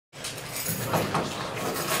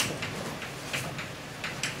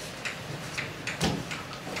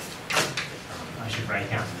write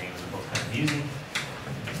down the name of the book that I'm using.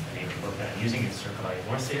 The name of the book that I'm using is Circulating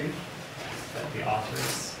Morse Theory. That the author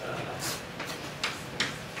is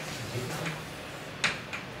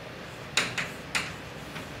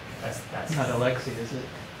that's not Alexei, is it?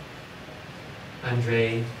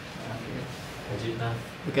 Andrei Pajitnov.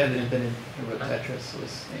 The guy that invented who wrote Tetris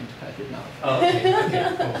was named Pajitnov. Oh, okay,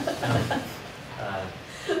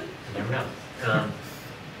 cool. You never know.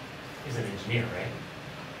 He's an engineer, right?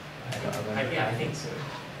 I don't remember. Yeah, I think so.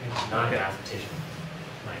 Not a mathematician,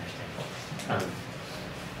 my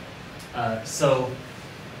understanding. So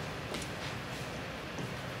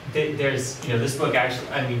there's, this book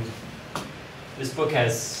actually, this book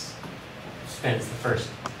spends the first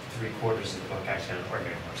 3/4 of the book actually on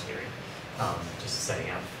ordinary Morse theory, just setting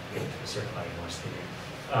out circulating Morse theory.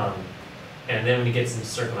 And then when he gets into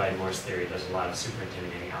circulating Morse theory, there's a lot of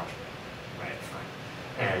superintending algebra right up front.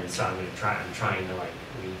 And so I'm trying to like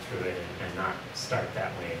read through it and not start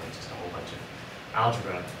that way with just a whole bunch of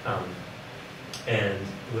algebra. And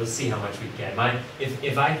we'll see how much we get.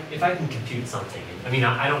 If I can compute something,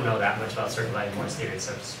 I don't know that much about circulating Morse theory,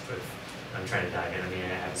 so I'm trying to dive in.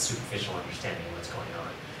 I have a superficial understanding of what's going on.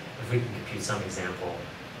 If we can compute some example,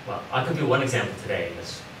 well, I'll compute one example today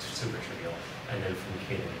that's super trivial, and then if we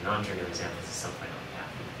compute a non-trivial example, it's some point on the path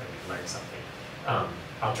where we learn something.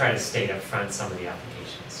 I'll try to state up front some of the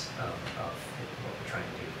applications of what we're trying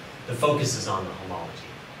to do. The focus is on the homology,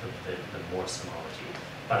 the Morse homology,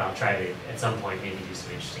 but I'll try to, at some point, maybe do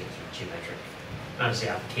some interesting geometric, not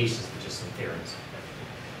necessarily applications, but just some theorems that we can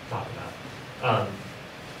talk about.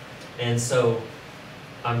 And so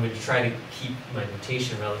I'm going to try to keep my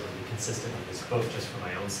notation relatively consistent with this book just for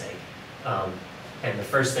my own sake. And the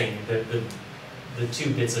first thing, the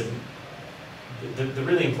two bits of, the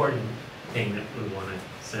really important thing that we want to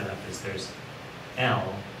set up is there's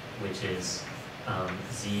L, which is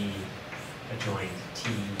Z adjoint T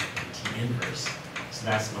and T inverse. So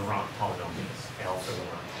that's Laurent polynomials, L for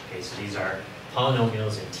Laurent. Okay, so these are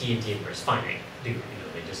polynomials in T and T inverse finite degree.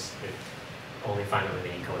 They're only finite when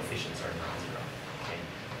any coefficients are non-zero. Okay,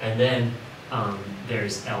 and then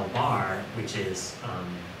there's L bar, which is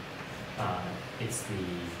it's the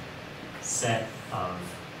set of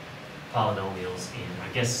polynomials in, I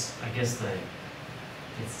guess it's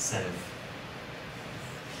a set of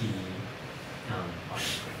P. I'll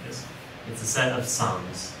just write this. It's a set of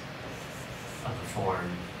sums of the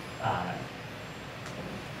form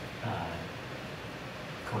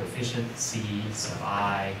coefficient C sub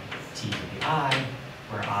I T to the I,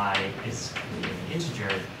 where I is an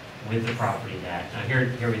integer with the property that, now here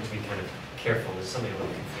we have to be kind of careful, there's something a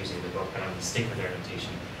little confusing in the book, but I'm going to stick with their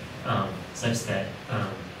notation, such that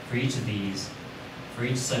for each of these, for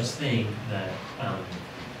each such thing,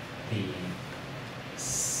 the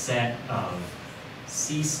set of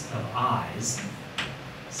C of i's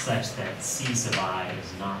such that C sub I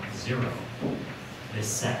is not 0, this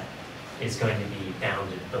set is going to be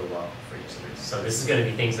bounded below for each of these. So this is going to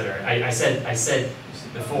be things that are, I said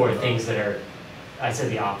before, things that are, I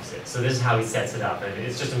said the opposite. So this is how he sets it up, and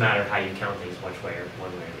it's just a matter of how you count things one way or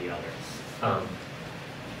the other.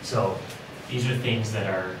 So these are things that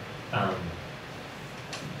are,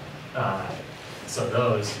 so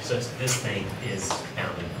those, such that this thing is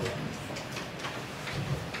bounded below.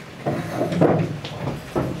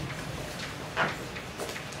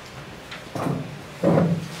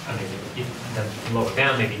 The lower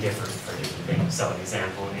bound may be different for different things. So an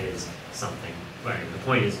example is something, right, the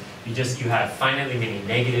point is you have finitely many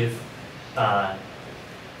negative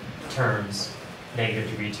terms, negative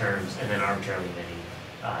degree terms, and then arbitrarily many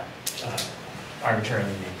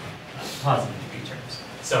positive degree terms.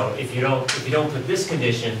 So if you don't put this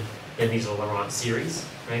condition, then these are Laurent series,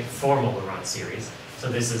 right? Formal Laurent series. So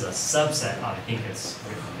this is a subset of, I think it's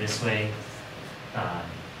written this way,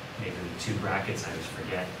 maybe with 2 brackets, I just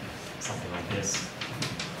forget, something like this.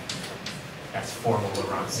 That's formal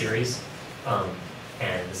Laurent series,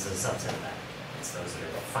 and this is a subset of that. It's those that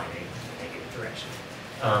are finite in the negative direction.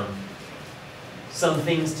 Some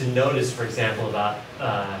things to notice, for example, about,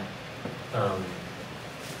 let's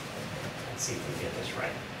see if we get this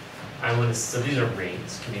right. So these are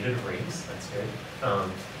rings, commutative rings, that's good.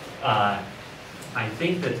 I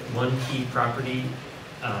think that one key property,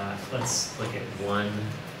 let's look at 1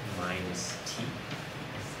 minus t.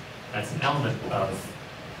 That's an element of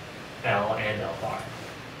L and L bar.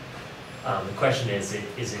 The question is it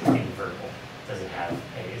invertible? Does it have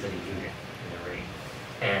is it a unit in the ring?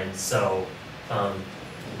 And so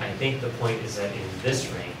I think the point is that in this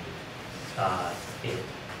ring,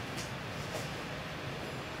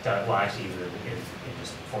 well, actually, even in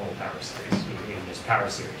just formal power series, even just power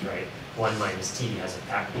series, right? 1 minus t has a,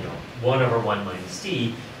 1 over 1 minus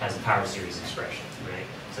t has a power series expression, right?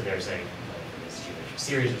 So there's a this geometric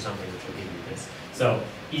series or something which will give you this. So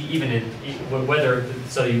even in whether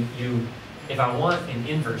so you if I want an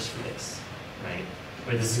inverse for this, right?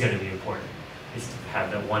 But this is going to be important. Is to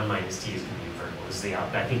have that 1 minus t is going to be invertible. This is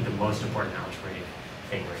I think the most important algebraic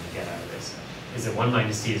thing we're going to get out of this is that 1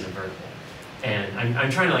 minus t is invertible. And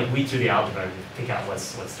I'm trying to like weed through the algebra and pick out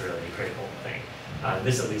what's the really critical thing.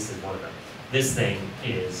 This at least is one of them. This thing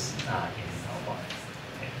is in L-bar.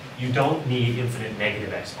 Okay. You don't need infinite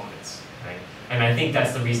negative exponents, right? And I think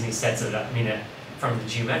that's the reason he sets it up. I mean, from the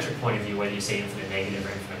geometric point of view, whether you say infinite negative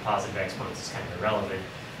or infinite positive exponents is kind of irrelevant.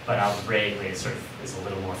 But algebraically, it sort of is a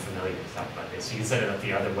little more familiar to talk about this. You can set it up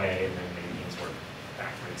the other way, and then maybe things work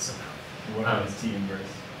backwards somehow. 1 minus t inverse.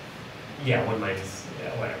 Yeah, 1 minus,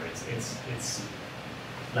 whatever. It's.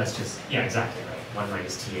 Let's just, yeah, exactly right. 1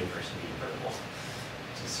 minus t inverse would be invertible.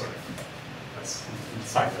 Just sort of. Let's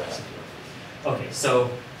talk about that. Okay, so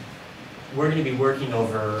we're going to be working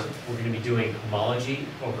over. We're going to be doing homology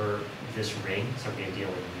over this ring. So we're going to deal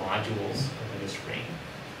with modules over this ring,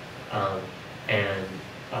 and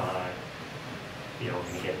we're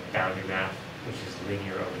going to get boundary map, which is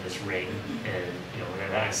linear over this ring. And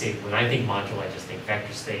when I think module, I just think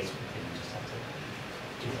vector space. You just have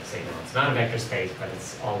to say no, it's not a vector space, but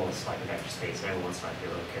it's almost like a vector space. And every once in a while, be a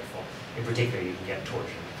little careful. In particular, you can get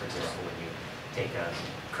torsion, for example, when you take a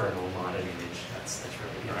kernel mod an image. That's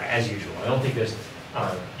really as usual. I don't think there's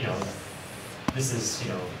this is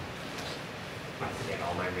I forget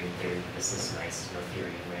all my ring theory. This is nice theory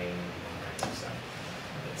and ring and all kinds of stuff.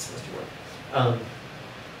 It's supposed to work.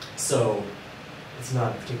 So it's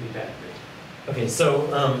not a particularly bad ring. Okay, so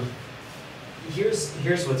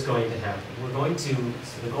here's what's going to happen. We're going to,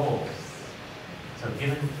 so the goal, so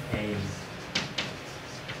given a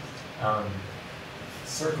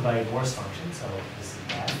circle by a Morse function, so this is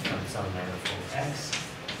that from some manifold x,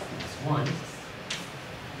 that's 1.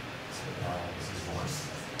 So this is Morse.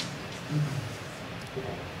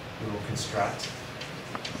 We will construct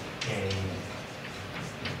a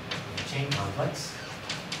chain complex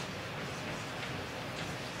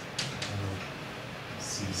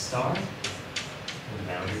C star with a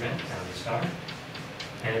boundary star,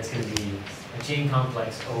 and it's going to be a chain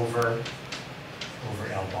complex over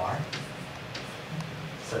L bar.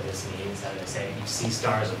 So this means, as I say, each C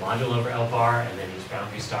star is a module over L bar, and then each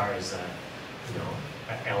boundary star is a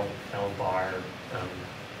L bar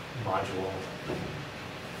module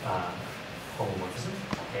homomorphism.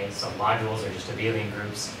 Okay, so modules are just abelian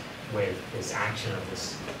groups with this action of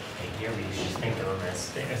this thing here. We usually just think of them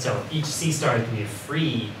as, so each C star can be a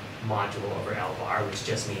free module over L bar, which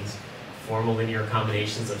just means formal linear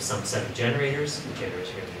combinations of some set of generators. The generators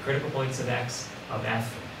are going to be critical points of X, of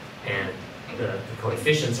F, and the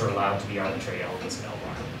coefficients are allowed to be arbitrary elements of L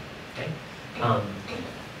bar. Okay?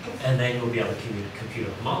 And then you'll be able to compute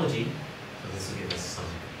a homology. So this will give us some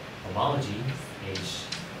homology, H,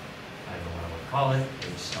 I don't know what I want to call it,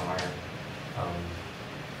 H star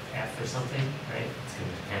F or something, right? It's going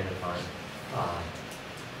to depend upon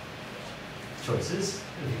choices.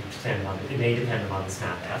 It may depend upon this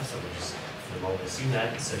map F, so we'll just for the moment assume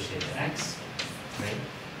that associated to X, right?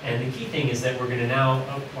 And the key thing is that we're going to now,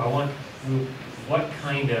 what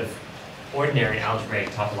kind of ordinary algebraic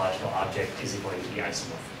topological object is it going to be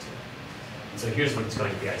isomorphic to? And so here's what it's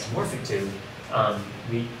going to be isomorphic to.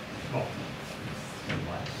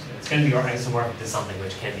 It's going to be isomorphic to something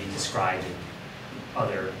which can be described in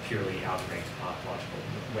other purely algebraic topological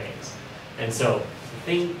ways. And so the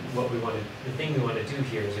thing we want to do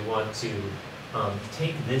here is we want to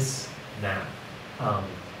take this map of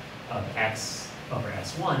X over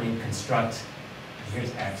S1 and construct,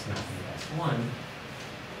 here's X mapping to S1,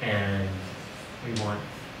 and we want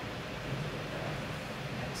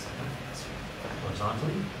X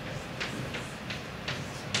horizontally,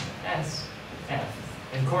 S, F.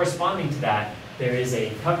 And corresponding to that, there is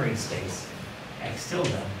a covering space, X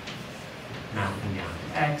tilde, mapping down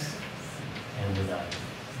to X, and with a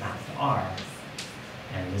map to R.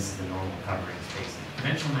 And this is the normal covering space in the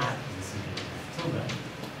conventional map, and this is the tilde.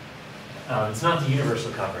 It's not the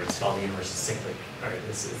universal cover, it's called the universal cyclic, or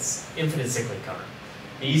it's infinite cyclic cover.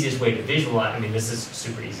 The easiest way to visualize, I mean, this is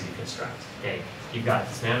super easy to construct. Okay, you've got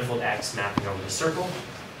this manifold X mapping over the circle,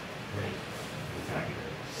 right?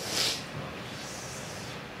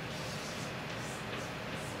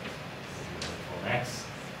 Manifold X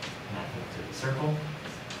mapping to the circle.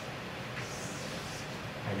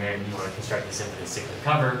 And then you want to construct this infinite cyclic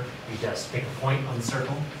cover. You just pick a point on the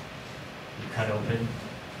circle, you cut open,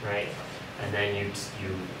 right? and then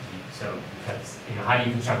so how do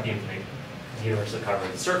you construct the infinite universal cover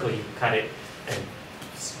of the circle? You cut it and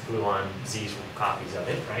glue on z's copies of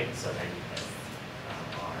it, right? So then you have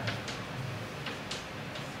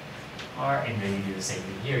R, and then you do the same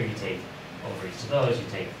thing here. You take over each of those. You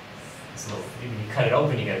take this little. When you cut it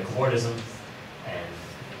open, you get a chordism, and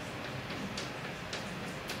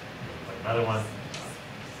you put another one,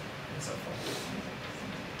 and so forth.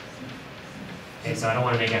 Okay, so I don't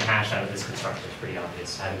want to make a hash out of this construction. It's pretty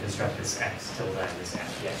obvious how to construct this x tilde and this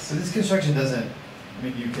f. Yes. So this construction doesn't. I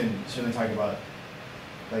mean, you can certainly talk about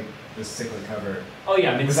like the cyclic cover. Oh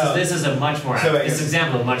yeah, I mean this is a much more this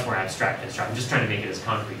example of much more abstract construction. I'm just trying to make it as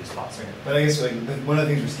concrete as possible. Okay. But I guess like one of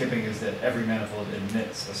the things we're skipping is that every manifold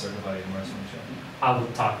admits a circle valued Morse function. I will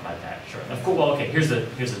talk about that, sure. Of course. Well, okay. Here's a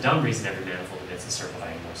dumb reason every manifold admits a circle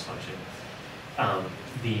valued Morse function.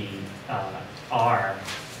 The R,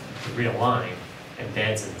 the real line,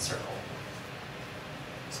 embeds in the circle.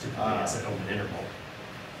 Stupidly as an open interval,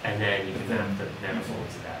 and then you can map the manifold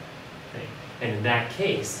to that thing. And in that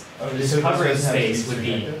case, this covering space would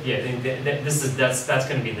be that's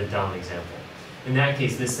going to be the dumb example. In that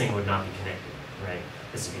case, this thing would not be connected, right?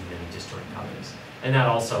 This would be many disjoint copies, and that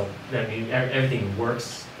also everything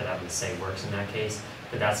works that I would say works in that case,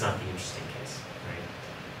 but that's not the interesting case,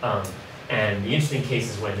 right? And the interesting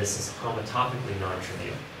case is when this is homotopically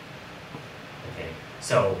non-trivial. Okay,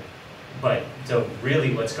 so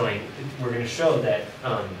really, we're going to show that.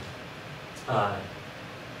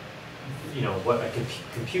 What a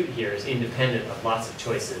compute here is independent of lots of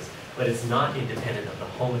choices, but it's not independent of the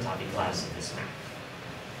homotopy class of this map.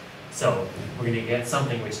 So we're going to get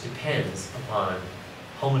something which depends upon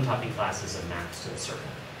homotopy classes of maps to the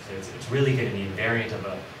circle. So it's really going to be invariant of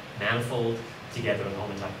a manifold together with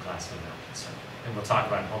homotopy class of a map to the circle. And we'll talk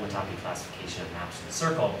about homotopy classification of maps to the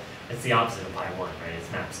circle. It's the opposite of pi 1, right?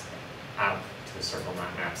 It's maps out to the circle,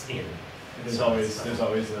 not maps in. There's always a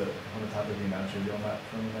homotopically non-trivial map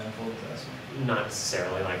from the manifold to S. Not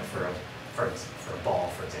necessarily, like for a ball,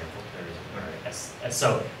 for example.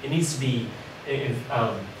 So it needs to be.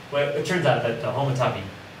 Well, it turns out that the homotopy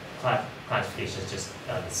classification is just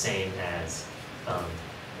the same as the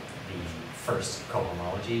first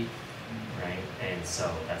cohomology, right? And so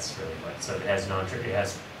that's really what. So it has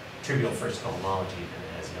trivial first cohomology, and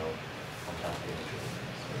it has no homotopy.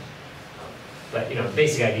 But the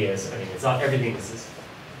basic idea is, it's not everything is.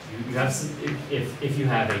 You have some, if you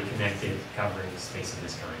have a connected covering space of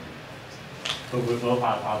this kind. But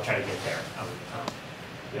I'll try to get there.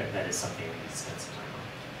 That is something we need to spend some time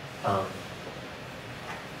on.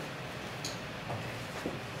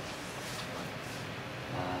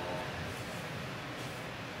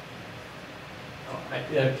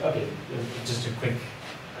 Okay, just a quick,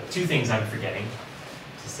 two things I'm forgetting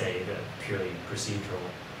to say that are purely procedural.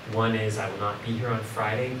 One is I will not be here on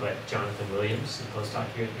Friday, but Jonathan Williams, the postdoc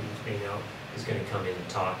here who's being out, is going to come in and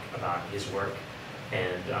talk about his work.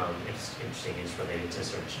 And it's interesting, it's related to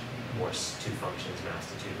sort of Morse 2 functions, maps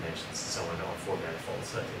to 2 dimensions, and so on, all 4 manifolds.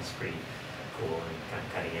 So I think it's pretty cool and kind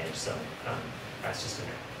of cutting edge. So that's just an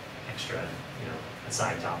extra, a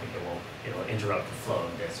side topic. It'll interrupt the flow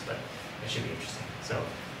of this, but it should be interesting. So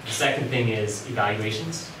the second thing is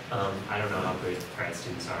evaluations. I don't know how good grad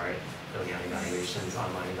students are at filling out evaluations,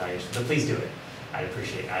 online evaluations, but please do it. I'd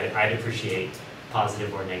appreciate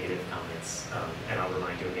positive or negative comments, and I'll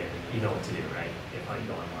remind you again. You know what to do, right? If you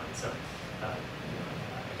go online. So I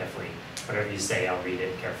definitely, whatever you say, I'll read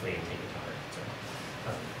it carefully and take it to heart. So,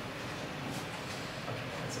 okay,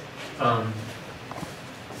 that's it.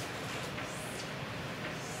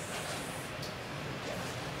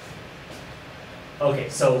 Okay,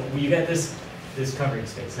 so you get this covering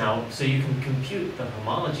space. Now, so you can compute the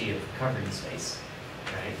homology of the covering space,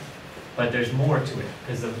 right? But there's more to it,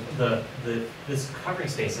 because this covering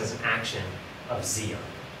space has an action of z on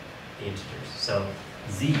the integers. So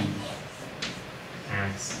z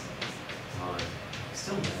acts on x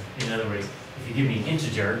tilde. In other words, if you give me an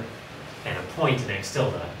integer and a point in x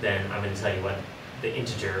tilde, then I'm going to tell you what the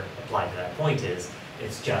integer applied to that point is.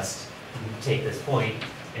 It's just you take this point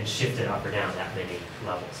and shift it up or down that many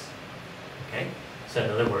levels. Okay? So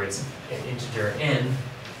in other words, an integer n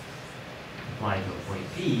applied to a point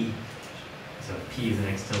p, so p is an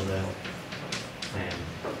x tilde, and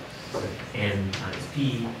so n times p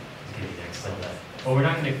is going to be an x tilde. But we're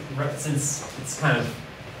not going to, since it's kind of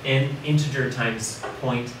n integer times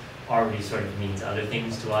point already sort of means other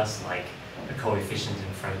things to us, like a coefficient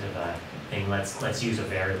in front of a thing. Let's use a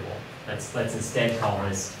variable. Let's instead call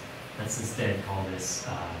this.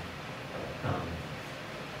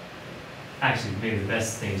 Actually, maybe the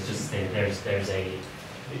best thing is just to say there's a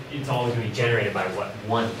it's always going to be generated by what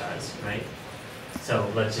 1 does, right? So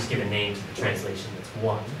let's just give a name to the translation that's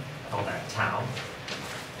 1, call that tau.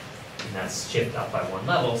 And that's shift up by 1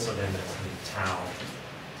 level, so then that's going to be tau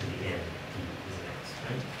to the n, p is an x,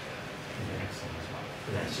 right? And the next one as well.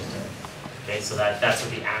 And that's just okay, so that's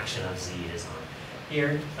what the action of z is on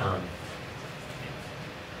here.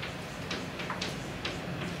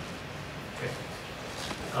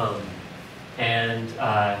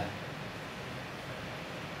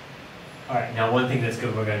 All right, now one thing that's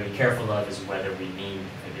good we're going to be careful of is whether we mean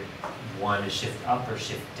one is shift up or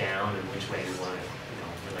shift down and which way we want to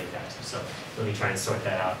relate that to. So let me try and sort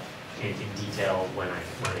that out in detail when I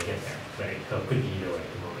get there. But it could be either way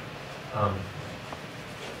at the moment.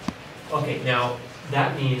 Okay, now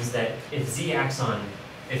that means that if z acts on,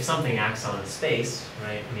 if something acts on space,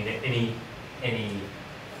 right? I mean any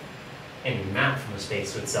map from a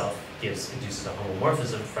space to itself induces a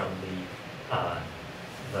homomorphism from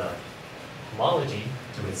the homology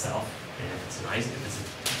to itself, and if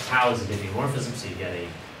tau is a diffeomorphism, so you get a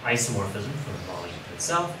isomorphism from the homology to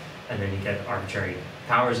itself, and then you get arbitrary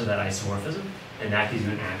powers of that isomorphism, and that gives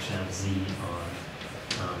you an action of z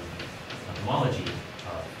on the homology of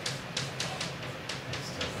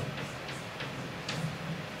x tilde.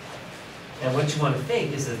 And what you want to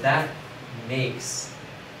think is that makes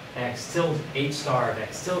x tilde, h star of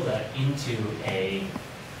x tilde into a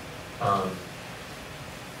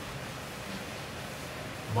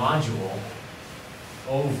module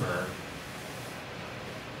over.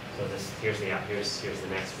 So here's the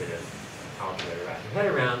next bit of algebra to wrap your head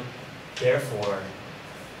around. Therefore,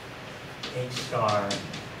 h star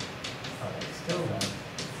of x tilde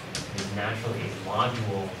is naturally a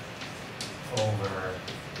module over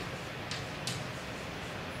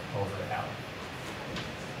L.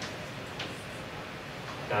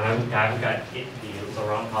 Now, I haven't got the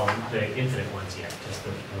wrong column, the infinite ones yet, just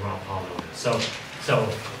the wrong polynomial. So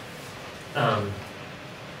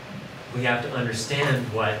we have to understand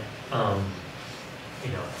what, so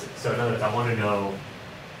in other words, I want to know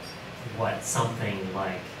what something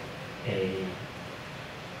like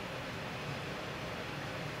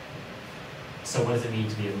so what does it mean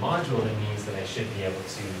to be a module? It means that I should be able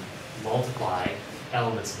to multiply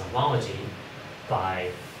elements of homology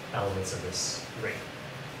by elements of this ring.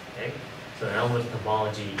 Okay? So an element of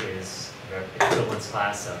homology is the equivalence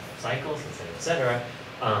class of cycles, et cetera.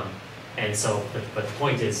 And so, but the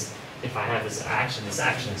point is, if I have this action is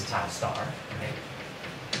tau star, right?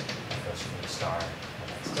 That goes from star of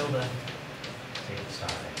x tilde to star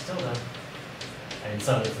of x tilde. And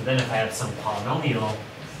so then if I have some polynomial,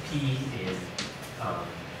 p is,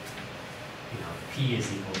 p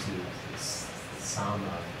is equal to the sum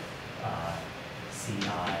of ci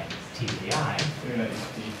t to the I. You're not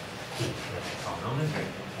using t. P, that's a polynomial, right?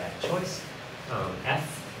 That choice. F,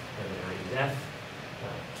 and then I use F.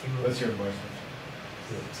 Q. What's your Morse Q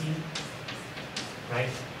of t, right?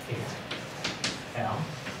 Is L.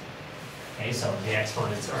 Okay, so the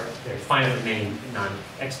exponents are, there are finitely many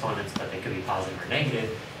non-exponents, but they could be positive or negative.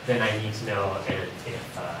 Then I need to know if A is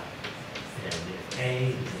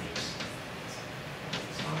H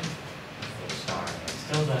star x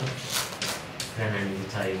tilde. Then I need to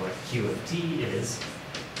tell you what Q of t is.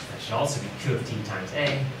 That should also be Q of t times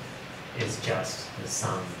A is just the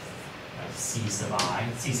sum of C sub I.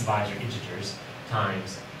 C sub i's are integers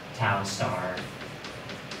times tau star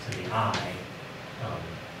to the I of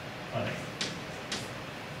A.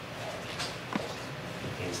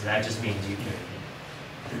 Okay, so that just means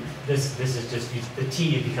this is just, the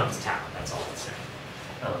t becomes tau, that's all it's saying.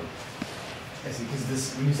 I see, because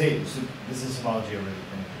this, when you say, so this is homology over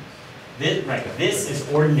the integers. This is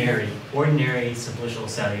ordinary simplicial,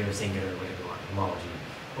 cellular, singular, whatever you want, homology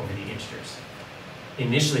over the integers.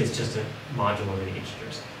 Initially, it's just a module over the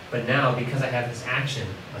integers. But now, because I have this action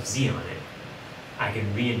of z on it, I can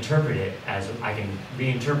reinterpret it as a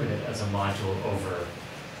module over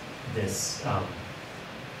this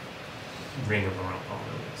ring of Laurent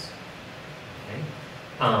polynomials. Okay,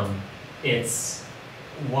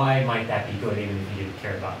 why might that be good, even if you didn't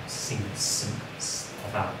care about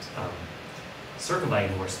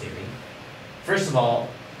circumventing Morse theory? First of all,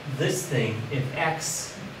 this thing, if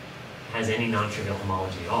x has any non-trivial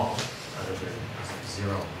homology at all, other than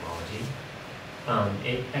zero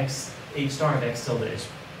homology, h star of x tilde is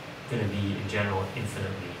going to be in general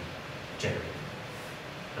infinitely generated.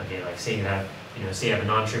 Okay, like say you have a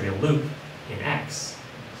non-trivial loop in x,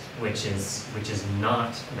 which is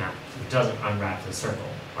not mapped, which doesn't unwrap the circle,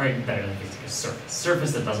 or even better, like it's a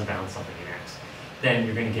surface that doesn't bound something in x. Then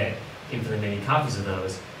you're going to get infinitely many copies of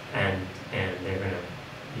those, and they're going to,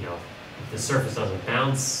 if the surface doesn't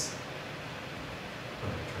bounce, I'm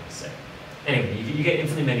to say. Anyway, you get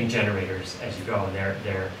infinitely many generators as you go, and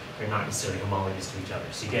they're not necessarily homologous to each other.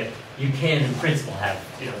 So you can in principle have,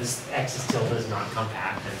 this X tilde is not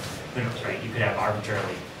compact, and who knows, right? You could have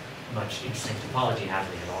arbitrarily much interesting topology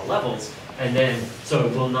happening at all levels, and then, so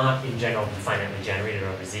it will not in general be finitely generated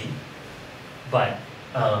over Z, but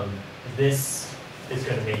this is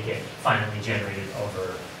going to make it finitely generated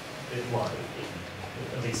over, well,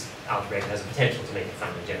 at least algebraic has the potential to make it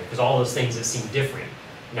finitely generated, because all those things that seem different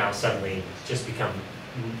now suddenly just become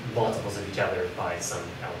multiples of each other by some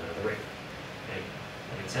element of the ring. Okay?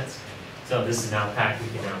 That makes sense? So this is now a fact we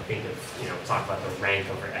can now think of, talk about the rank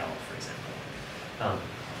over L, for example.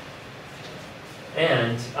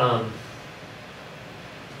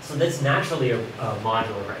 So that's naturally a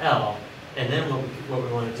module over L, and then what we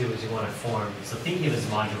want to do is we want to form, so thinking of it as a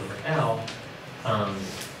module over L,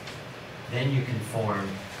 then you can form,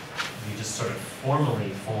 you just sort of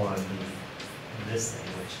formally form this thing,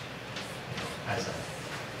 which as a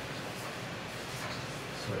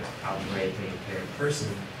sort of algebraically impaired person,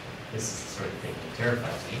 this is the sort of thing that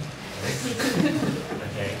terrifies me.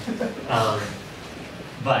 Okay.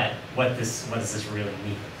 But what does this really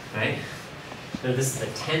mean, right? So this is the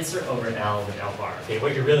tensor over L with L bar. Okay,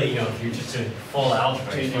 what you're really, if you're just doing full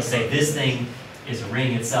algebra, you'll say this thing is a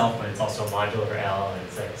ring itself, but it's also a module over L, and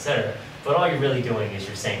et cetera, et cetera. But all you're really doing is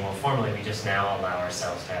you're saying, well, formally we just now allow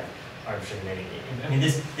ourselves to have arbitrary many. I mean,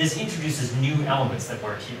 this introduces new elements that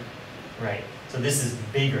weren't here, right? So this is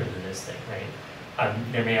bigger than this thing, right?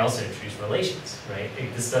 There may also introduce relations, right?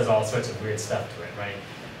 This does all sorts of weird stuff to it, right?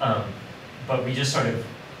 But we just sort of,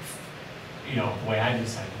 the way I do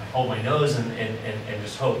this, I hold my nose and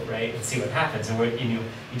just hope, right? And see what happens. And you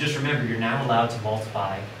just remember you're now allowed to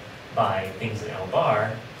multiply by things in L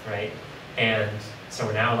bar, right? And so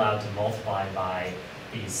we're now allowed to multiply by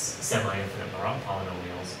these semi-infinite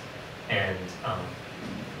polynomials. And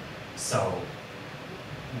so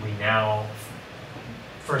we now,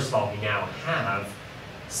 first of all, we now have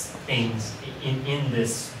things in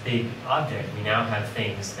this big object. We now have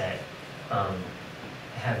things that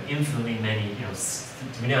have infinitely many,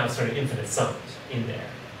 we now have sort of infinite sums in there.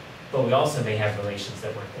 But we also may have relations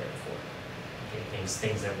that weren't there before. Okay,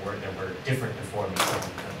 things that were different before we become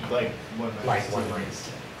like 1 minus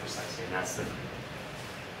 2, precisely, and that's the.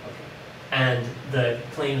 Okay. And the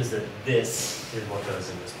claim is that this is what goes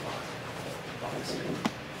in this box.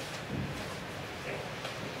 Okay.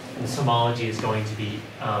 This homology is going to be,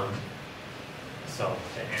 so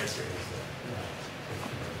the answer is that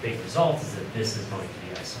the big result is that this is going to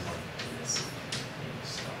be isomorphic to this.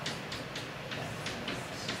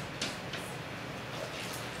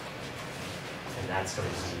 And that's going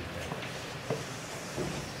to be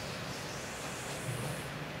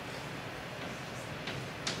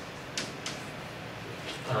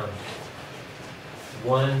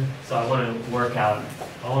so I want to work out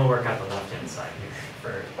the left-hand side here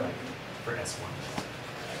for S1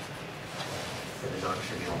 for the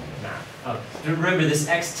non-trivial map. Remember, this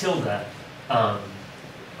X tilde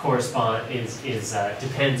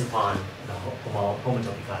depends upon the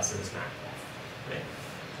homotopy class of this map. Right?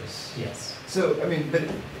 Yes. So but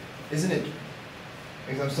isn't it?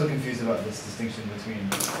 Because I'm still confused about this distinction between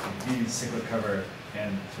the cyclic cover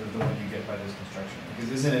and sort of the one you get by this construction.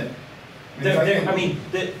 Because isn't it? In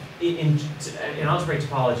algebraic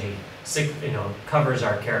topology, covers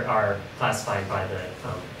are classified by the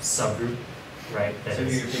subgroup, right? That so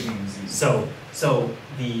is, you're taking Z.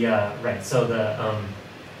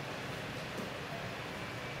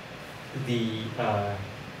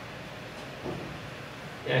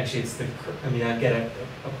 Actually it's I get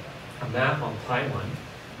a map on pi 1,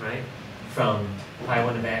 right? From pi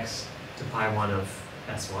 1 of x to pi 1 of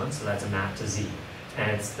S1, so that's a map to Z.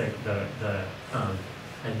 And it's and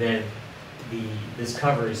then this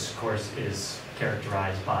cover of course is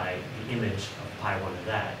characterized by the image of pi 1 of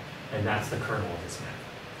that, and that's the kernel of this map.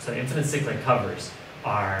 So infinite cyclic covers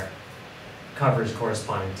are covers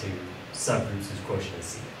corresponding to subgroups whose quotient is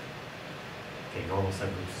C. Okay, normal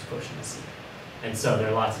subgroups whose quotient is C. And so there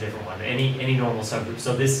are lots of different ones. Any normal subgroup.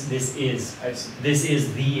 So this is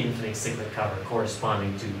the infinite cyclic cover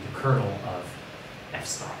corresponding to the kernel of F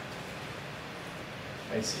star.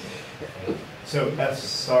 I see. Okay. So F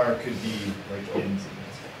star could be like in Z.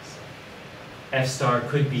 F star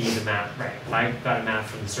could be the map, right? If I got a map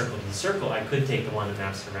from the circle to the circle, I could take the one that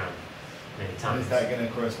maps it around many times. Is that going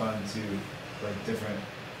to correspond to like different?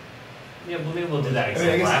 Yeah, well, maybe we'll do that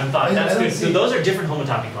example. I haven't thought. That's good. So those are different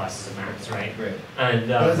homotopy classes of maps, right? Right.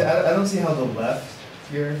 And I don't see how the left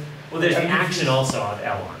here. Well, there's the action also of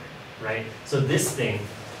L on it, right? So this thing,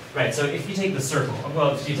 right? So if you take the circle,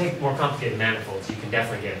 well, if you take more complicated manifolds, you can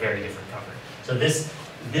definitely get a very different cover. So this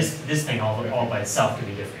this thing all by itself can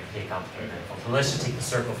be different, it can be a complicated manifold. But let's just take the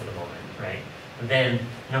circle for the moment, right? And then,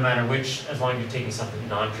 no matter which, as long as you're taking something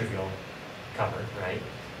non-trivial covered, right?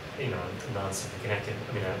 You know, non-simply connected,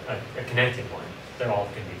 I mean, a connected one, they're all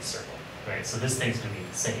going to be the circle, right? So this thing's going to be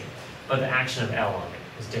the same, but the action of L on it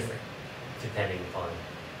is different, depending upon,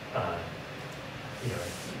 you know.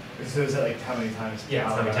 So is that like how many times? Yeah,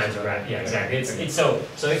 how many times you wrap? Yeah, exactly. It's so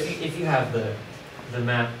if you have the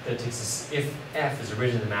map that takes this, if F is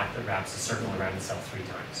originally the map that wraps a circle around itself 3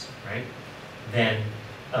 times, right? Then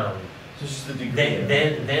So it's just the degree.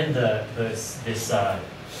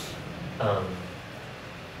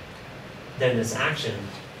 then this action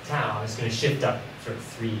tau is going to shift up sort of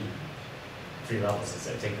three levels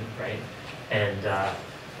instead of taking, right? And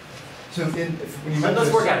So when you so map let's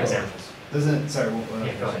to a work out circle, examples. Doesn't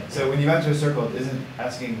Yeah, go ahead. So when you map to a circle, isn't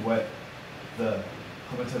asking what the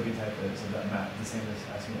homotopy type is of that map the same as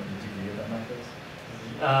asking what the degree of that map is?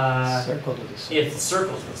 Circle to the circle. If the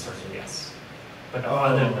circle's the circle, yes. But Oh,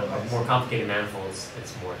 other than I the see. more complicated manifolds,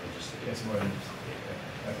 it's more than just the It's more than Yeah.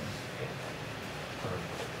 okay.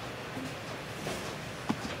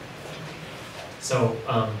 So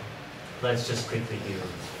let's just quickly do.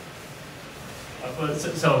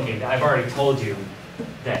 Okay, I've already told you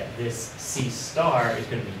that this C star is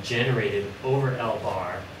going to be generated over L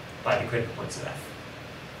bar by the critical points of F.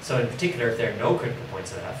 So in particular, if there are no critical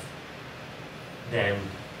points of F, then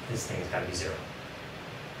this thing has got to be 0.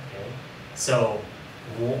 Okay. So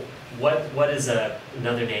what is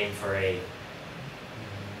another name for a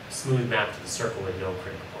smooth map to the circle with no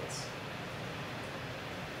critical points?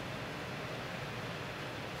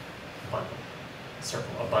 Bundle.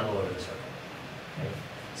 Circle. A bundle over the circle. Okay.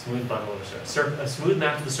 Smooth bundle over the circle. A smooth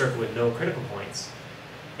map to the circle with no critical points,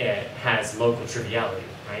 it has local triviality,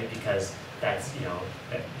 right? Because that's, you know,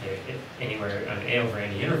 anywhere on A over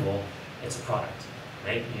any interval, it's a product,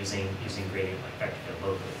 right? Using gradient like vector field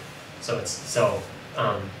locally. So it's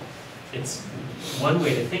one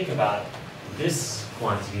way to think about this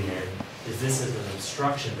quantity then is this is an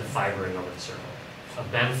obstruction to fibering over the circle. A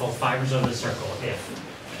manifold fibers over the circle if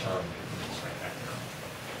just write that down.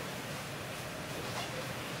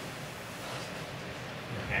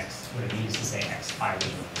 X, what it means to say X fibers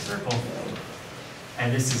over the circle.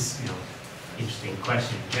 And this is, you know, interesting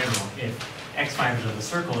question in general. If X fibers over the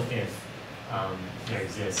circle, if there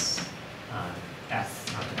exists F,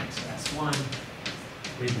 not the X, S1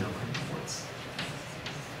 with no critical points.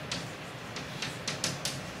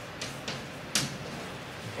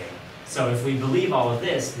 Okay, so if we believe all of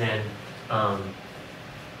this, then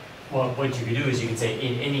well, what you could do is you could say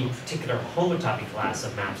in any particular homotopy class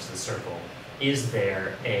of maps to the circle, is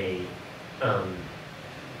there a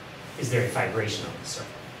fibration of the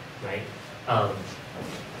circle, right?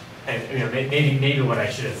 And you know, maybe what I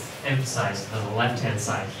should have emphasized on the left-hand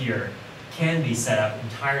side here can be set up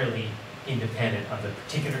entirely independent of the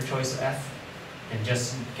particular choice of F, and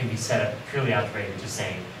just can be set up purely algebraically, just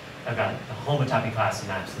saying I've got the homotopy class of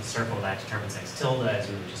maps to the circle that determines X tilde, as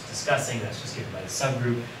we were just discussing. That's just given by the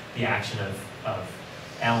subgroup. The action of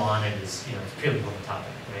L on it is, you know, it's purely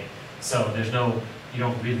homotopic, right? So there's no, you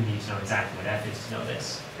don't really need to know exactly what F is to know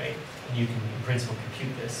this, right? And you can, in principle,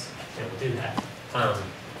 compute this, and we'll do that.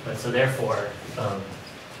 But so therefore,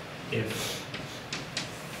 if,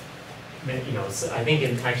 you know, so I think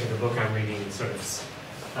in actually the book I'm reading sort of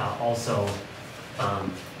also,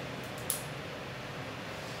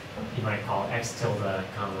 you might call X tilde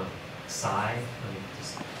comma psi. Let me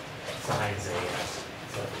just, psi is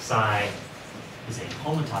so psi is a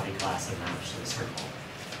homotopy class of maps to the circle.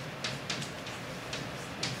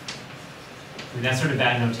 I mean, that's sort of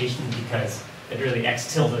bad notation because it really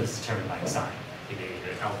X tilde is determined by psi. Either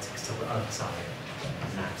L X tilde of psi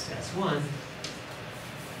maps to S1.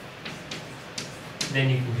 Then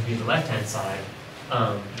you can compute the left-hand side.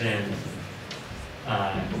 Then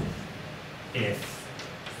if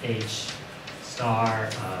H star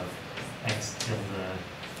of X tilde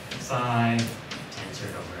psi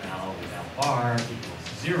tensored over L with L bar equals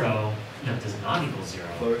 0, no, it does not equal 0.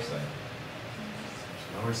 Lower side.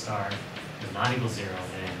 Lower star does not equal 0,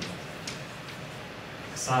 then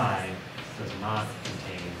psi does not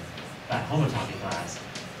contain, that homotopy class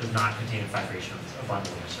does not contain a fibration of a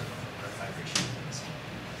bundle or circle, or a fibration of this.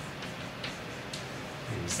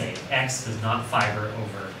 We say X does not fiber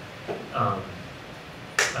over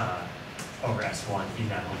over S1 in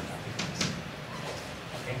that homotopy class.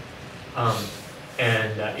 Okay.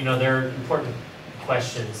 You know, there are important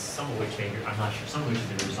questions, some of which maybe, I'm not sure, some of which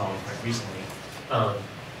have been resolved quite recently,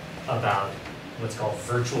 about what's called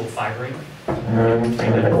virtual fibering.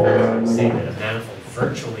 Say that a manifold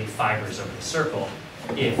virtually fibers over the circle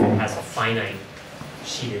if it has a finite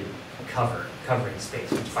sheeted covering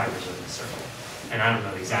space with fibers of the circle. And I don't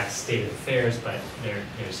know the exact state of affairs, but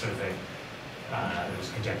there's sort of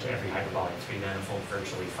there's conjecture every hyperbolic 3 manifold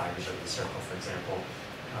virtually fibers of the circle, for example.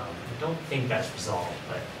 I don't think that's resolved,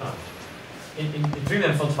 but in 3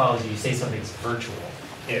 manifold topology, you say something's virtual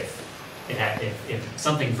if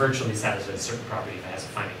something virtually satisfies a certain property, if it has a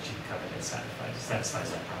finite sheet cover that satisfies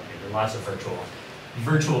that property. There are lots of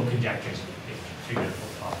virtual conjectures in 3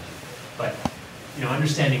 manifold topology. But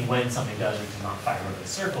understanding when something does or does not fiber over the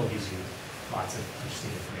circle gives you lots of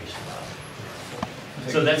interesting information about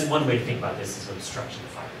it. So that's one way to think about this, is obstruction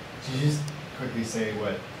of fiber. Could you just quickly say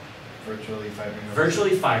what virtually fibering over?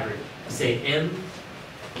 Virtually fibered, say M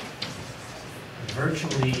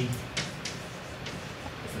virtually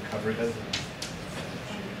If the cover doesn't.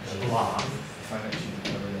 blob. Finite sheet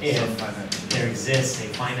cover. If Some finite sheet there cover. exists a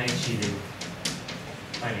finite sheeted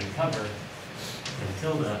finite cover in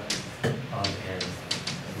tilde of n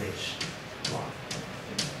which blob.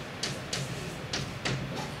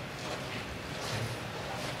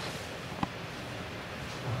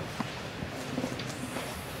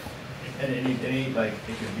 And any like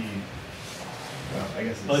it could be. Well, I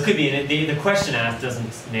guess. Well, it could be. The question asked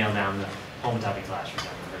doesn't nail down the homotopy class for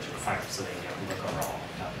virtual fiber, so they look over all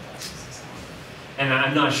homotopy classes and so on. And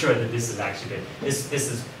I'm not sure that this is actually good. This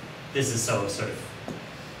is so sort of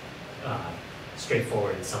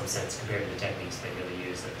straightforward in some sense compared to the techniques they really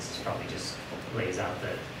use. That this is probably just lays out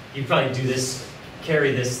that you probably do this,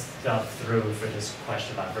 carry this stuff through for this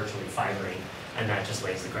question about virtually fibering, and that just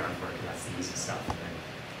lays the groundwork, and that's the easy stuff. And then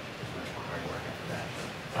there's much more hard work after that.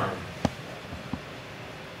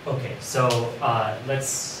 Okay, so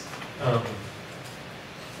let's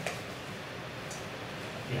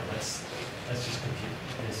just compute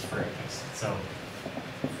this for x. So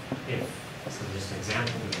just an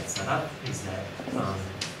example we get set up is that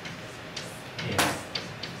if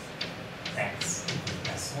x equals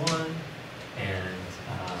s1 and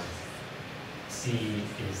C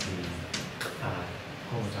is the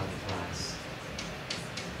homotopy class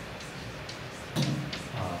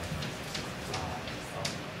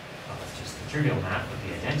of just the trivial map of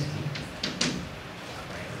the identity.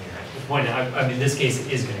 Right? I mean, in this case,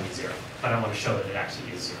 it is going to be 0, but I want to show that it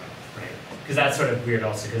actually is 0, right? Because that's sort of weird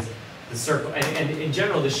also, because the circle, and in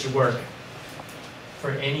general, this should work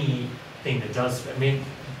for anything that does, I mean,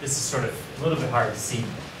 this is sort of a little bit hard to see.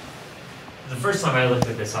 The first time I looked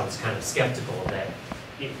at this, I was kind of skeptical that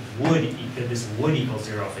this would equal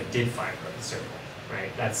 0 if it did fiber of the circle,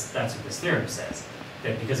 right? That's what this theorem says.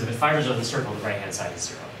 That because if it fibers over the circle, the right-hand side is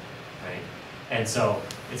 0, right? And so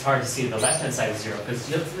it's hard to see the left-hand side is 0 because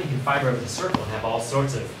you can fiber over the circle and have all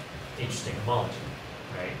sorts of interesting homology,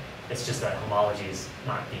 right? It's just that homology is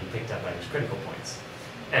not being picked up by these critical points.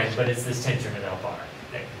 But it's this tension at L bar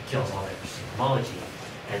that kills all that interesting homology.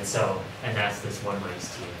 And that's this 1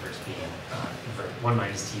 minus t inverse being 1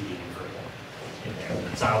 minus t being invertible in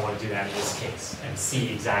there. So I want to do that in this case and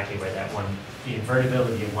see exactly where the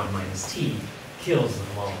invertibility of 1 minus t kills the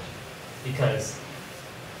homology. Because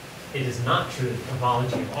it is not true that the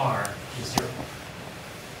homology of R is 0.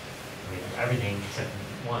 I mean, everything except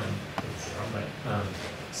 1 is 0, but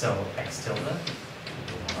so x tilde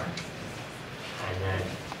equal R, and then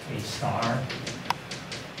h star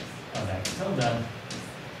of x tilde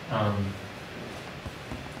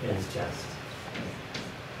is just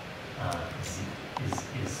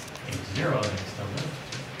is h0 of x tilde.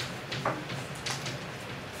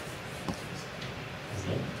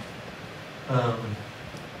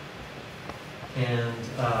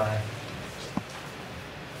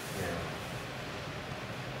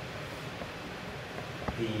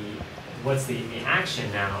 What's the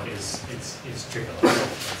action now is trivial. So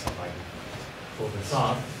if I can pull this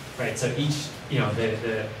off, right? So each,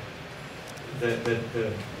 the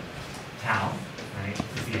tau, right,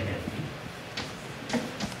 is the identity.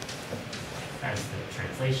 That's the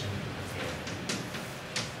translation of the identity.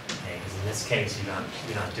 Okay, because in this case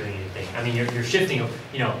you're not doing anything. I mean you're shifting,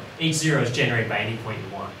 H0 is generated by any point you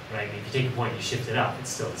want, right? If you take a point and you shift it up,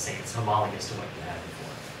 it's still the same. It's homologous to what you had before.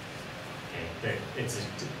 Okay, it's the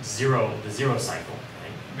zero cycle,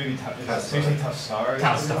 right? Maybe tau star.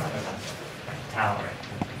 Tau star. Right, tau, right.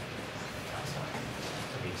 Tau star.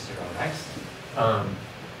 So H0 of x.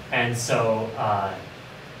 And so,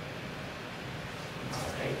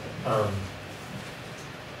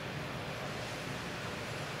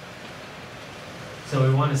 so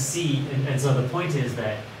we want to see, and so the point is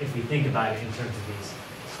that if we think about it in terms of these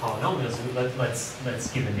polynomials,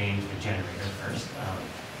 let's give a name to the generator first.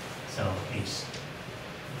 So H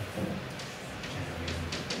generator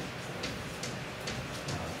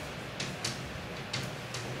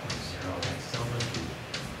 0 x tilde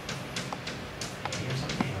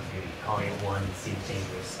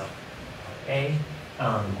So A,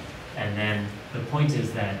 and then the point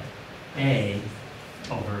is that A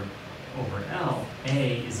over L,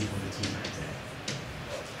 A is equal to T times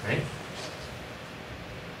A, right?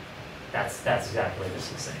 That's exactly what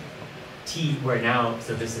this is saying. T, where now,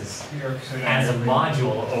 so this is as a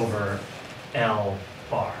module over L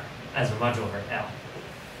bar, as a module over L.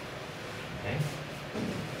 Okay?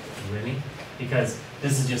 You with me? Because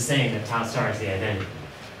this is just saying that tau star is the identity.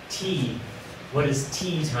 T, what does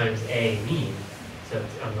T times A mean? So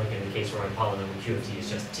I'm looking at the case where my polynomial Q of T is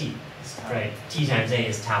just T, right? T times A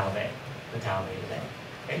is tau of A. The tau of A is A.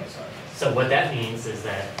 Okay? So what that means is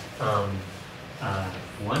that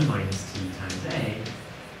 1 minus T times A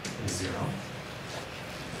is 0.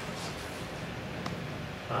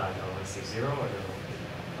 No, let's say 0 or no?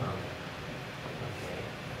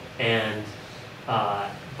 Okay. And,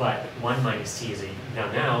 but 1 minus T is a,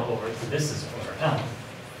 now over, so this is over L.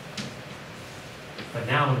 But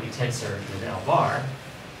now when we tensor with L bar,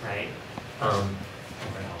 right, over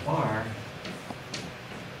L bar,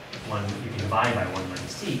 you can divide by 1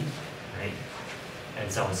 minus T, right? And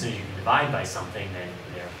so as soon as you can divide by something, then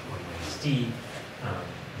there 1 minus T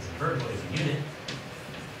is invertible, is a unit.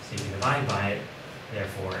 So you can divide by it,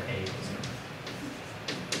 therefore A equals 0.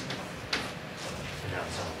 And that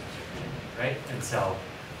was all, right? And so,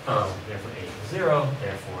 therefore A equals 0,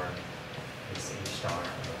 therefore it's H star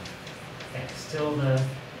of X tilde,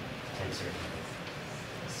 tensor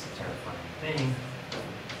this terrifying thing.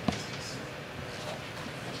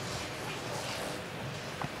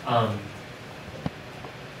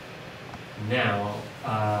 Now,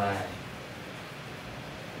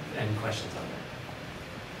 any questions on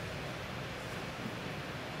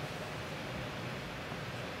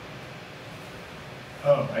that?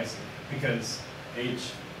 Oh, I see. Because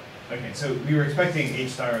H, okay, so we were expecting H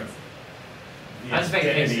star of the I was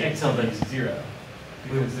expecting X tilde is 0.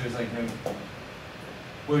 Because there's like no.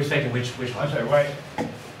 We were expecting which one? I'm sorry, why?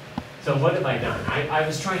 So what have I done? I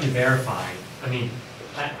was trying to verify. I mean,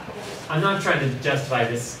 I'm not trying to justify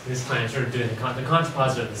this claim. I'm sort of doing the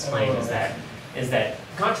contrapositive of this claim is that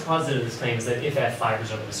contrapositive of this claim is that if F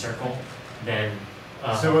fibers over the circle, then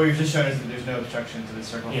so what we've just shown is that there's no obstruction to the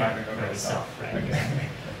circle fibering over itself. Right. Okay.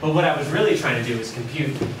 But what I was really trying to do is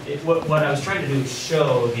compute. What I was trying to do is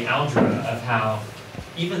show the algebra of how,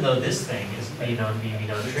 even though this thing is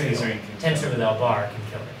non-trivial, tensor with L bar can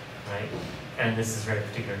kill it, right? And this is a very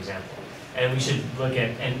particular example. And we should look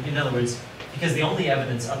at, and in other words, because the only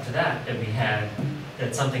evidence up to that we had that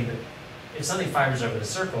if something fibers over the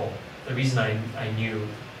circle, the reason I knew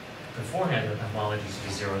beforehand that the homology should be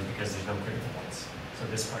 0 is because there's no critical points. So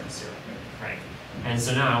this part is 0, right? And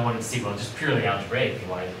so now I wanted to see, well, just purely algebraically,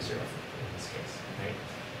 why is it 0 in this case, right?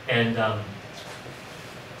 And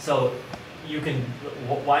so you can,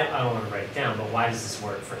 why, I don't want to write it down, but why does this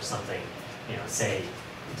work for something, say,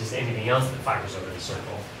 just anything else that fibers over the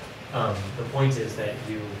circle? The point is that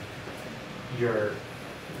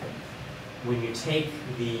when you take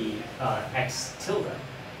the X tilde,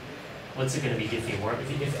 what's it going to be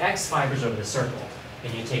diffeomorphic? If X fibers over the circle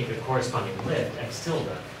and you take the corresponding lift, X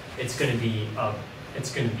tilde, it's going to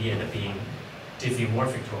end up being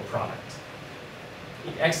diffeomorphic to a product.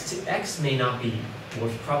 X may not be,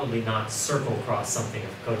 will probably not circle across something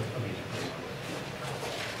of code.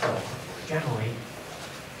 So generally,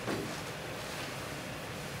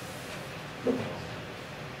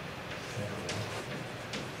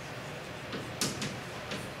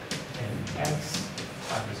 and X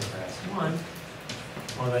fibers over S1.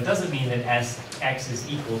 Well, that doesn't mean that X is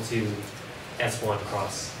equal to S1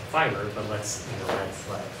 cross fiber, but let's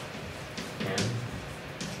let N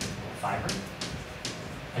fiber.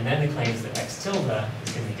 And then it claims that X tilde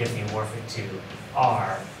is going to be diffeomorphic to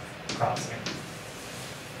R cross N.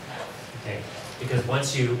 Okay, because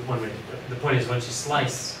the point is once you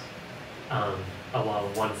slice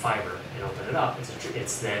along one fiber and open it up,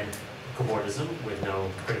 it's then cobordism with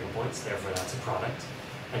no critical points, therefore that's a product.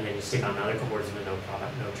 And then you stick on another cobordism with no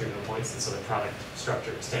trivial points, and so the product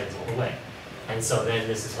structure extends all the way. And so then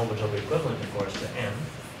this is homotopy equivalent, of course, to M.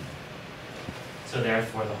 So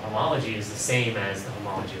therefore the homology is the same as the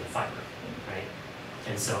homology of the fiber, right?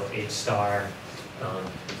 And so H star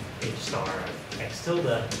X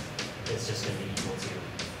tilde is just going to be equal to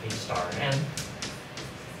H star M.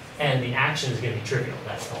 And the action is going to be trivial,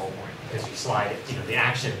 that's the whole point, because you slide it, the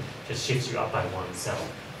action just shifts you up by one, so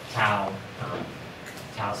tau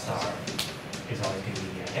star is always going to be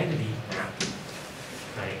the identity map,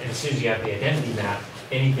 right? And as soon as you have the identity map,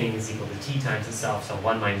 anything is equal to T times itself, so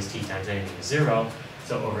 1 minus T times anything is 0,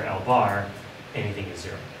 so over L bar, anything is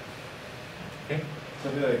 0. Okay? So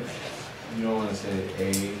I feel like you don't want to say A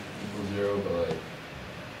equals 0, but like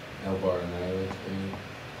L bar annihilate A.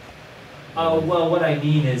 Oh, well, what I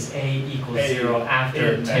mean is A equals A 0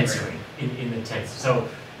 after in tensoring, in the tensor. So,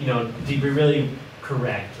 you know, to be really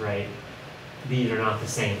correct, right, these are not the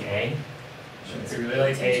same A. If you really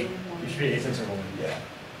like A, you should be A tensor 1. Yeah.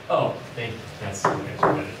 Oh, thank you, that's much better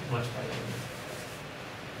than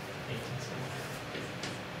A tensor.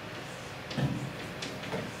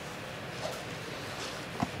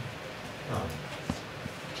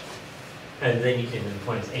 And then you can, the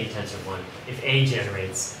point is A tensor 1. If A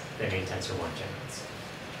generates, then A tensor 1 generates.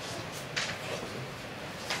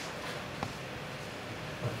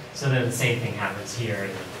 So then the same thing happens here, and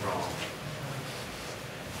then we're all.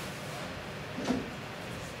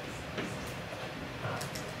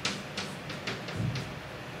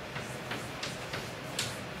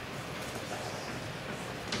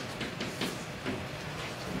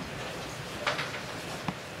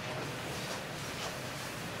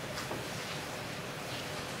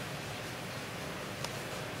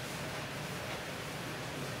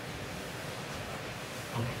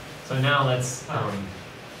 So now let's,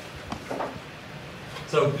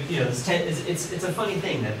 so, you know, this it's a funny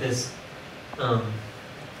thing that this,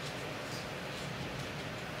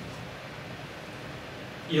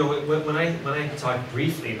 you know, when I talk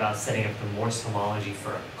briefly about setting up the Morse homology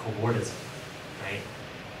for a coordism,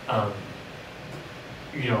 right,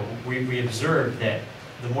 you know, we observed that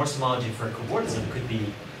the Morse homology for a coordism could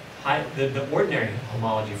be the ordinary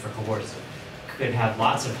homology for coordism could have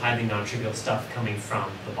lots of highly non-trivial stuff coming from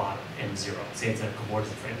the bottom, M0. Say it's a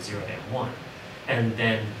coordinate for M0 to M1. And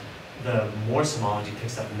then the Morse homology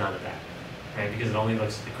picks up none of that, right? Because it only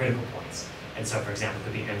looks at the critical points. And so, for example, it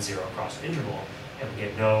could be M0 across an interval, and we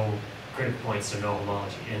get no critical points, so no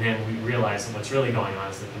homology. And then we realize that what's really going on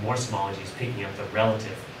is that the Morse homology is picking up the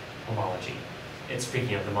relative homology. It's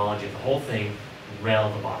picking up the homology of the whole thing, rel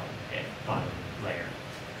the bottom layer.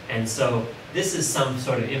 And so this is some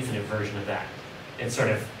sort of infinite version of that. It's sort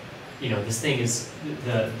of, you know, this thing is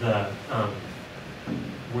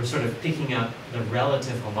we're sort of picking up the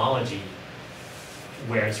relative homology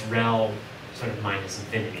where it's rel sort of minus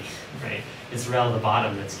infinity, right? It's rel the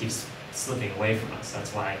bottom that keeps slipping away from us.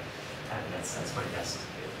 That's why, that's my best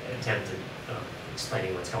attempt at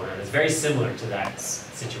explaining what's going on. It's very similar to that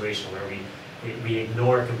situation where we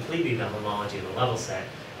ignore completely the homology of the level set,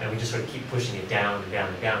 and we just sort of keep pushing it down and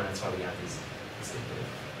down and down. That's why we have this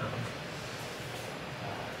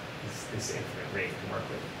infinite rate to work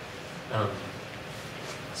with.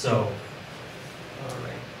 So, all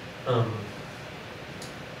right.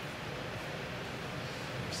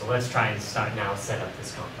 So let's try and start now set up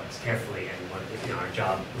this complex carefully. And what, you know, our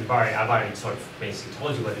job, I've already sort of basically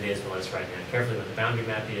told you what it is, but let's write down carefully what the boundary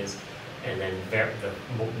map is, and then the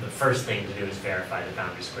first thing to do is verify the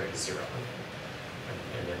boundary squared is 0.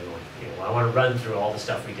 And then we want, you know, I want to run through all the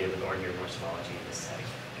stuff we did with ordinary Morse homology in this setting.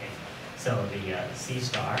 Okay. So the C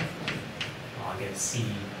star, I'll get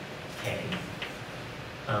CK.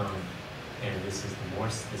 And this is the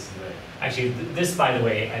Morse, this is the, actually, this, by the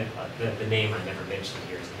way, the name I never mentioned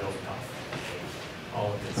here is Novikov. Okay.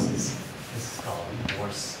 All of this is called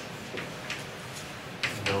Morse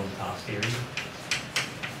Novikov theory.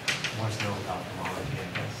 Morse Novikov homology, I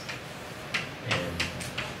guess. And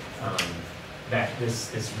that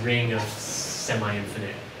this ring of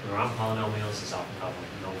semi-infinite Laurent polynomials is often called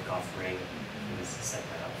the Novikov ring. And this is set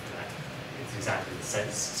that up for that. It's exactly the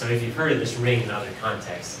set. So if you've heard of this ring in other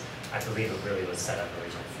contexts, I believe it really was set up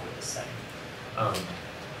originally for this setting.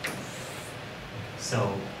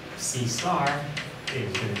 So C star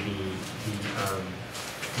is going to be the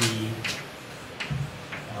free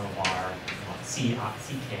L bar, CK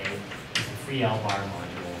is the free L bar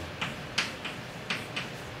module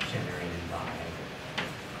generated by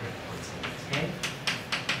critical points in K.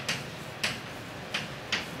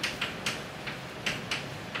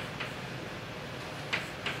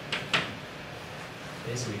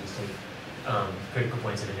 Okay, so we just take critical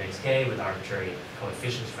points of index K with arbitrary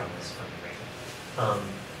coefficients from the ring.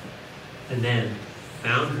 And then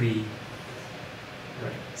boundary,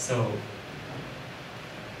 right, so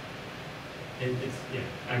yeah,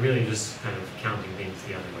 I really just kind of counting things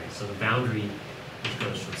the other way. So the boundary, which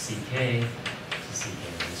goes from CK to CK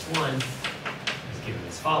minus 1, is given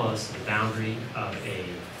as follows. So the boundary of a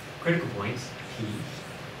critical point, P,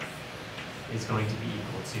 is going to be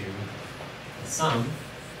equal to the sum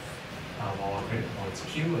of all critical points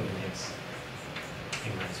Q of index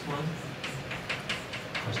K minus 1.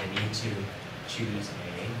 Of course, I need to choose a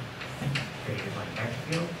critical point vector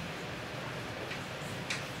field.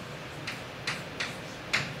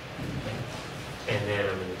 And then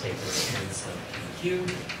I'm going to take this n sub PQ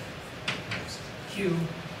times Q,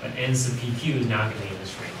 but n sub PQ is now going to be in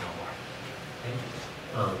this ring L Okay?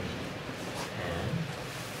 And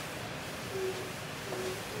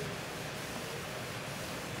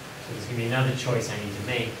so there's going to be another choice I need to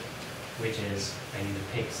make, which is I need to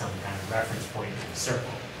pick some kind of reference point in the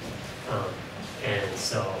circle. And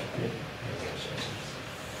so, choose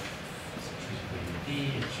a point B,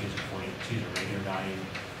 and choose a point, choose a regular value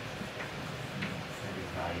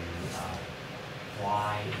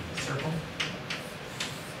y in the circle.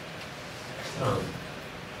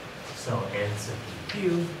 So n sub pq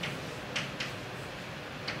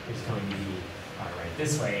is going to be, right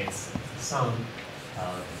this way, it's the sum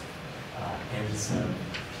of n sub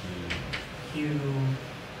pq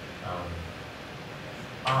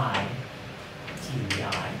I t to the I,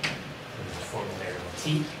 which is a formal variable t,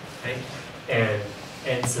 right? And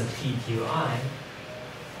n sub pqi,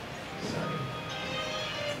 sorry,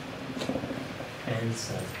 n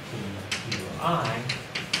sub pqi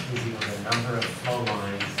is equal to the number of flow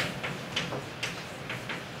lines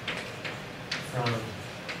from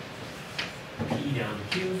P down to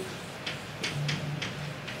Q,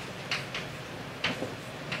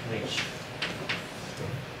 which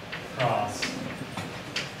cross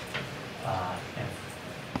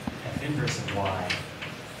f inverse of y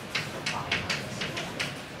I minus.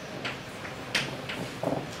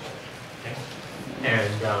 Okay,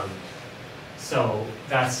 and so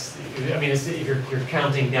that's, I mean, you're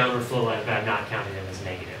counting downward flow lines, but I'm not counting them as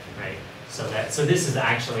negative, right? So this is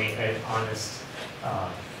actually an honest.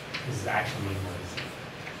 This is actually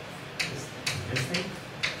this thing.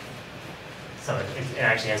 So it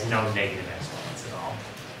actually has no negative exponents at all,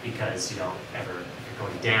 because you don't ever, if you're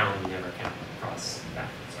going down, you never count across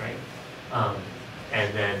backwards, right?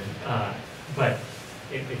 And then, but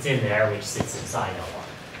it's in there, which sits inside L1.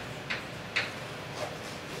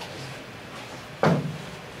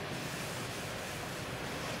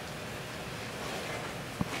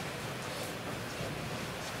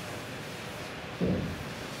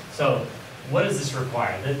 So what does this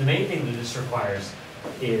require? The main thing that this requires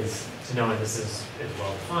is to know, and this is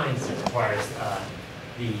well defined, is it requires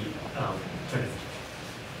the sort of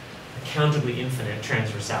accountably infinite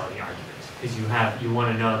transversality argument, because you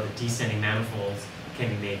want to know that descending manifolds can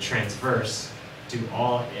be made transverse to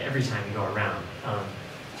every time you go around,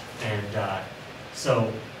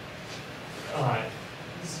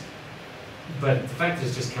 but the fact that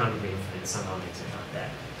it's just countably infinite somehow makes it not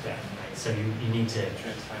that right? So you need to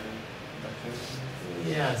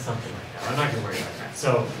yeah, something like that. I'm not going to worry about that.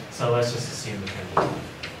 So let's just assume the trend.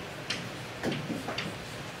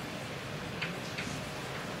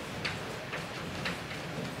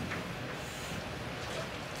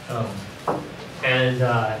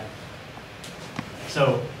 So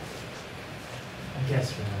I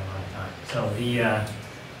guess we're running out of time. So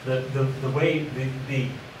the way the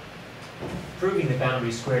proving the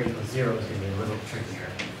boundary squared equals 0 is going to be a little trickier,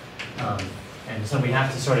 and so we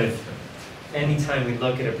have to sort of, anytime we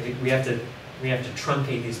look at a we have to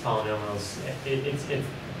truncate these polynomials.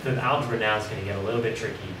 The algebra now is going to get a little bit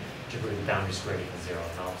tricky to prove the boundary squared equals 0,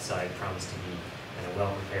 and also I promise to be kind of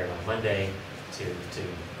well prepared on Monday to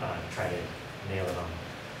try to nail it on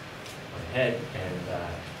the head. And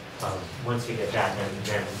once we get that,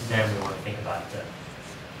 then we want to think about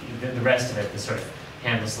the rest of it. The sort of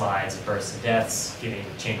handle slides, births and deaths, giving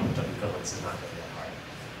chain of equivalence is not going to be that hard.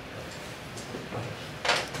 Okay.